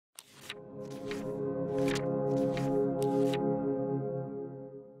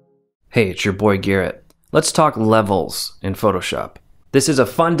Hey, it's your boy Garrett. Let's talk levels in Photoshop. This is a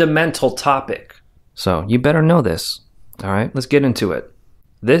fundamental topic, so you better know this. All right, let's get into it.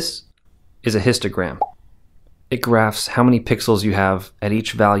 This is a histogram. It graphs how many pixels you have at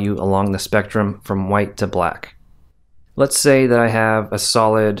each value along the spectrum from white to black. Let's say that I have a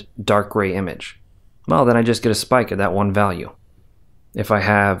solid dark gray image. Well, then I just get a spike at that one value. If I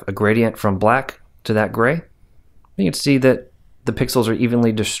have a gradient from black to that gray, you can see that the pixels are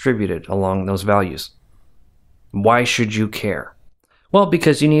evenly distributed along those values. Why should you care? Well,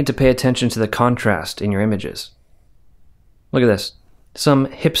 because you need to pay attention to the contrast in your images. Look at this. Some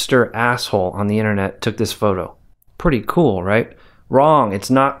hipster asshole on the internet took this photo. Pretty cool, right? Wrong,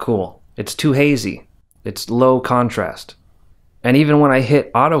 it's not cool. It's too hazy. It's low contrast. And even when I hit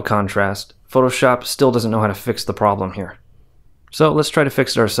auto contrast, Photoshop still doesn't know how to fix the problem here. So let's try to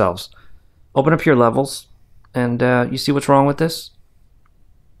fix it ourselves. Open up your levels, and you see what's wrong with this?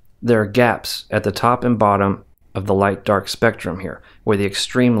 There are gaps at the top and bottom of the light-dark spectrum here, where the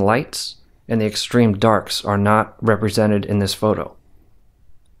extreme lights and the extreme darks are not represented in this photo.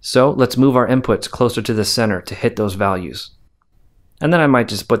 So let's move our inputs closer to the center to hit those values. And then I might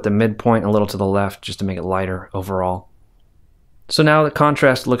just put the midpoint a little to the left just to make it lighter overall. So now the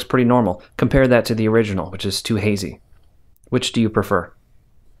contrast looks pretty normal. Compare that to the original, which is too hazy. Which do you prefer?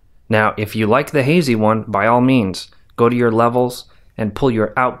 Now, if you like the hazy one, by all means, go to your levels and pull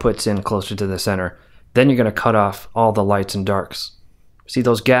your outputs in closer to the center. Then you're going to cut off all the lights and darks. See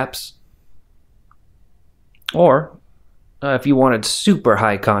those gaps? Or, if you wanted super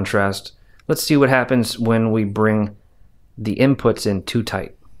high contrast, let's see what happens when we bring the inputs in too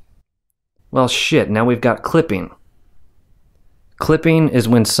tight. Well, shit, now we've got clipping. Clipping is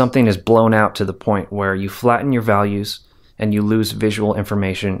when something is blown out to the point where you flatten your values and you lose visual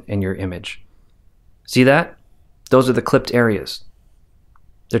information in your image. See that? Those are the clipped areas.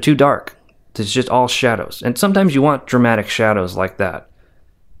 They're too dark. It's just all shadows. And sometimes you want dramatic shadows like that,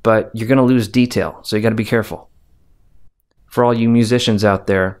 but you're going to lose detail, so you got to be careful. For all you musicians out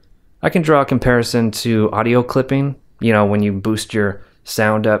there, I can draw a comparison to audio clipping. You know, when you boost your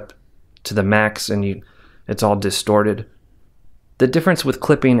sound up to the max and it's all distorted. The difference with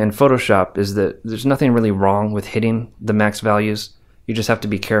clipping and Photoshop is that there's nothing really wrong with hitting the max values. You just have to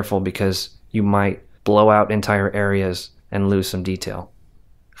be careful because you might blow out entire areas and lose some detail.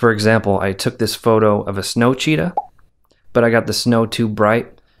 For example, I took this photo of a snow cheetah, but I got the snow too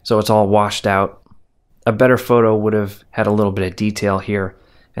bright, so it's all washed out. A better photo would have had a little bit of detail here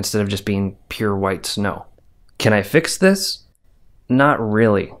instead of just being pure white snow. Can I fix this? Not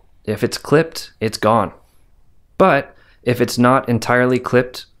really. If it's clipped, it's gone. But if it's not entirely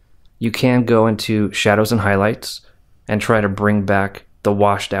clipped, you can go into shadows and highlights and try to bring back the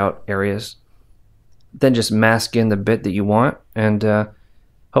washed out areas. Then just mask in the bit that you want and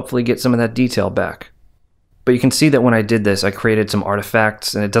hopefully get some of that detail back. But you can see that when I did this, I created some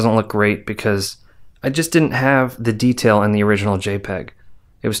artifacts and it doesn't look great because I just didn't have the detail in the original JPEG.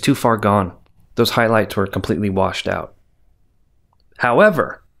 It was too far gone. Those highlights were completely washed out.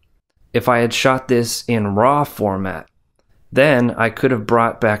 However, if I had shot this in RAW format, then I could have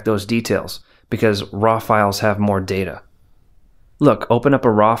brought back those details because RAW files have more data. Look, open up a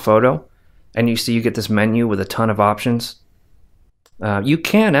RAW photo and you see you get this menu with a ton of options. You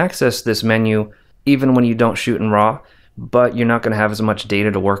can access this menu even when you don't shoot in RAW, but you're not going to have as much data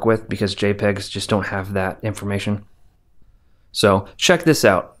to work with because JPEGs just don't have that information. So check this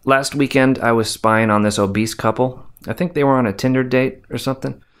out. Last weekend I was spying on this obese couple. I think they were on a Tinder date or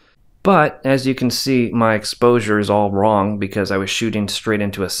something. But as you can see, my exposure is all wrong because I was shooting straight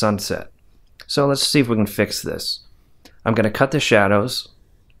into a sunset. So let's see if we can fix this. I'm going to cut the shadows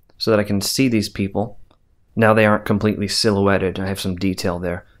so that I can see these people. Now they aren't completely silhouetted. I have some detail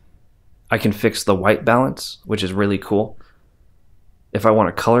there. I can fix the white balance, which is really cool. If I want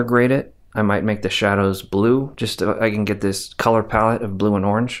to color grade it, I might make the shadows blue, just so I can get this color palette of blue and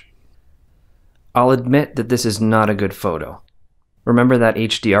orange. I'll admit that this is not a good photo. Remember that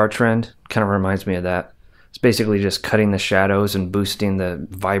HDR trend? Kind of reminds me of that. It's basically just cutting the shadows and boosting the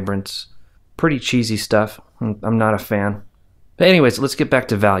vibrance. Pretty cheesy stuff. I'm not a fan. But anyways, let's get back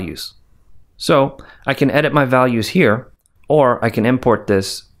to values. So I can edit my values here, or I can import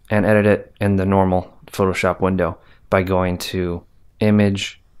this and edit it in the normal Photoshop window by going to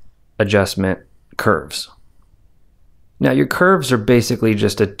Image, Adjustment, Curves. Now your curves are basically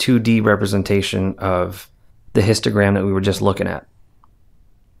just a 2D representation of the histogram that we were just looking at.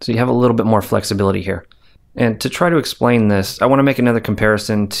 So you have a little bit more flexibility here. And to try to explain this, I want to make another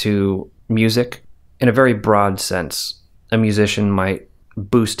comparison to music in a very broad sense. A musician might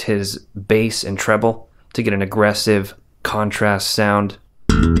boost his bass and treble to get an aggressive contrast sound.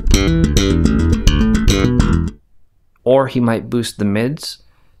 Or he might boost the mids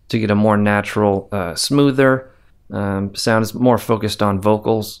to get a more natural, smoother sound. Is more focused on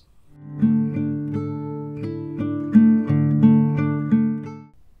vocals.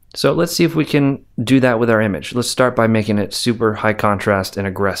 So let's see if we can do that with our image. Let's start by making it super high contrast and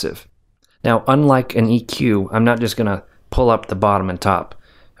aggressive. Now, unlike an EQ, I'm not just gonna pull up the bottom and top.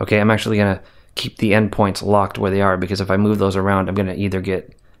 Okay, I'm actually gonna keep the endpoints locked where they are, because if I move those around, I'm gonna either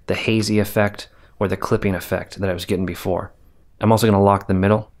get the hazy effect or the clipping effect that I was getting before. I'm also gonna lock the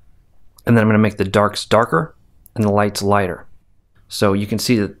middle, and then I'm gonna make the darks darker and the lights lighter. So you can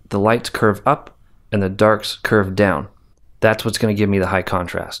see that the lights curve up and the darks curve down. That's what's gonna give me the high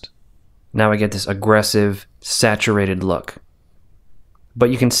contrast. Now I get this aggressive, saturated look. But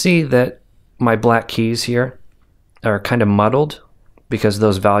you can see that my black keys here are kind of muddled because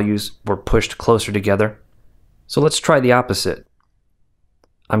those values were pushed closer together. So let's try the opposite.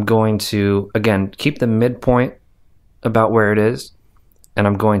 I'm going to, again, keep the midpoint about where it is, and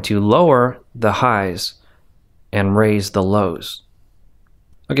I'm going to lower the highs and raise the lows.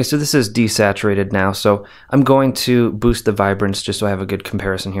 Okay, so this is desaturated now, so I'm going to boost the vibrance just so I have a good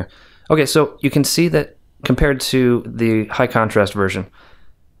comparison here. Okay, so you can see that compared to the high contrast version,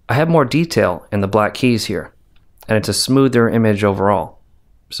 I have more detail in the black keys here, and it's a smoother image overall.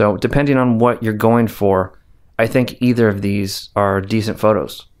 So depending on what you're going for, I think either of these are decent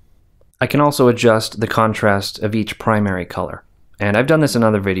photos. I can also adjust the contrast of each primary color. And I've done this in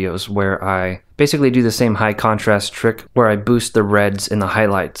other videos where I basically do the same high contrast trick where I boost the reds in the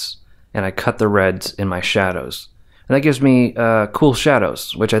highlights and I cut the reds in my shadows. And that gives me cool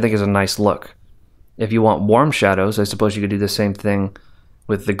shadows, which I think is a nice look. If you want warm shadows, I suppose you could do the same thing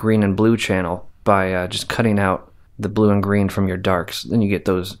with the green and blue channel by just cutting out the blue and green from your darks. Then you get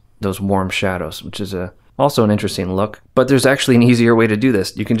those warm shadows, which is also an interesting look. But there's actually an easier way to do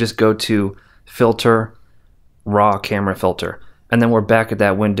this. You can just go to Filter, Raw Camera Filter, and then we're back at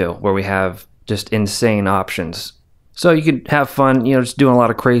that window where we have just insane options. So you could have fun, just doing a lot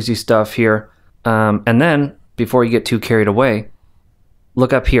of crazy stuff here. And then, before you get too carried away,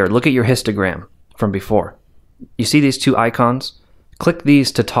 look up here. Look at your histogram from before. You see these two icons? Click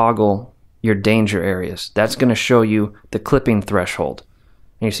these to toggle your danger areas. That's going to show you the clipping threshold.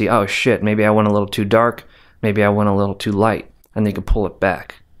 And you see, oh shit, maybe I went a little too dark, maybe I went a little too light, and then you can pull it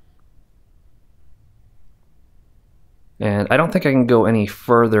back. And I don't think I can go any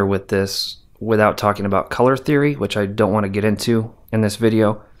further with this without talking about color theory, which I don't want to get into in this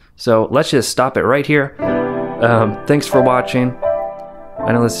video. So let's just stop it right here. Thanks for watching.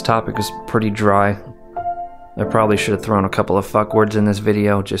 I know this topic is pretty dry. I probably should have thrown a couple of fuck words in this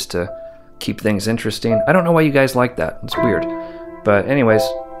video just to keep things interesting. I don't know why you guys like that. It's weird. But anyways,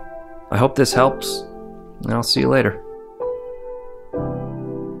 I hope this helps, and I'll see you later.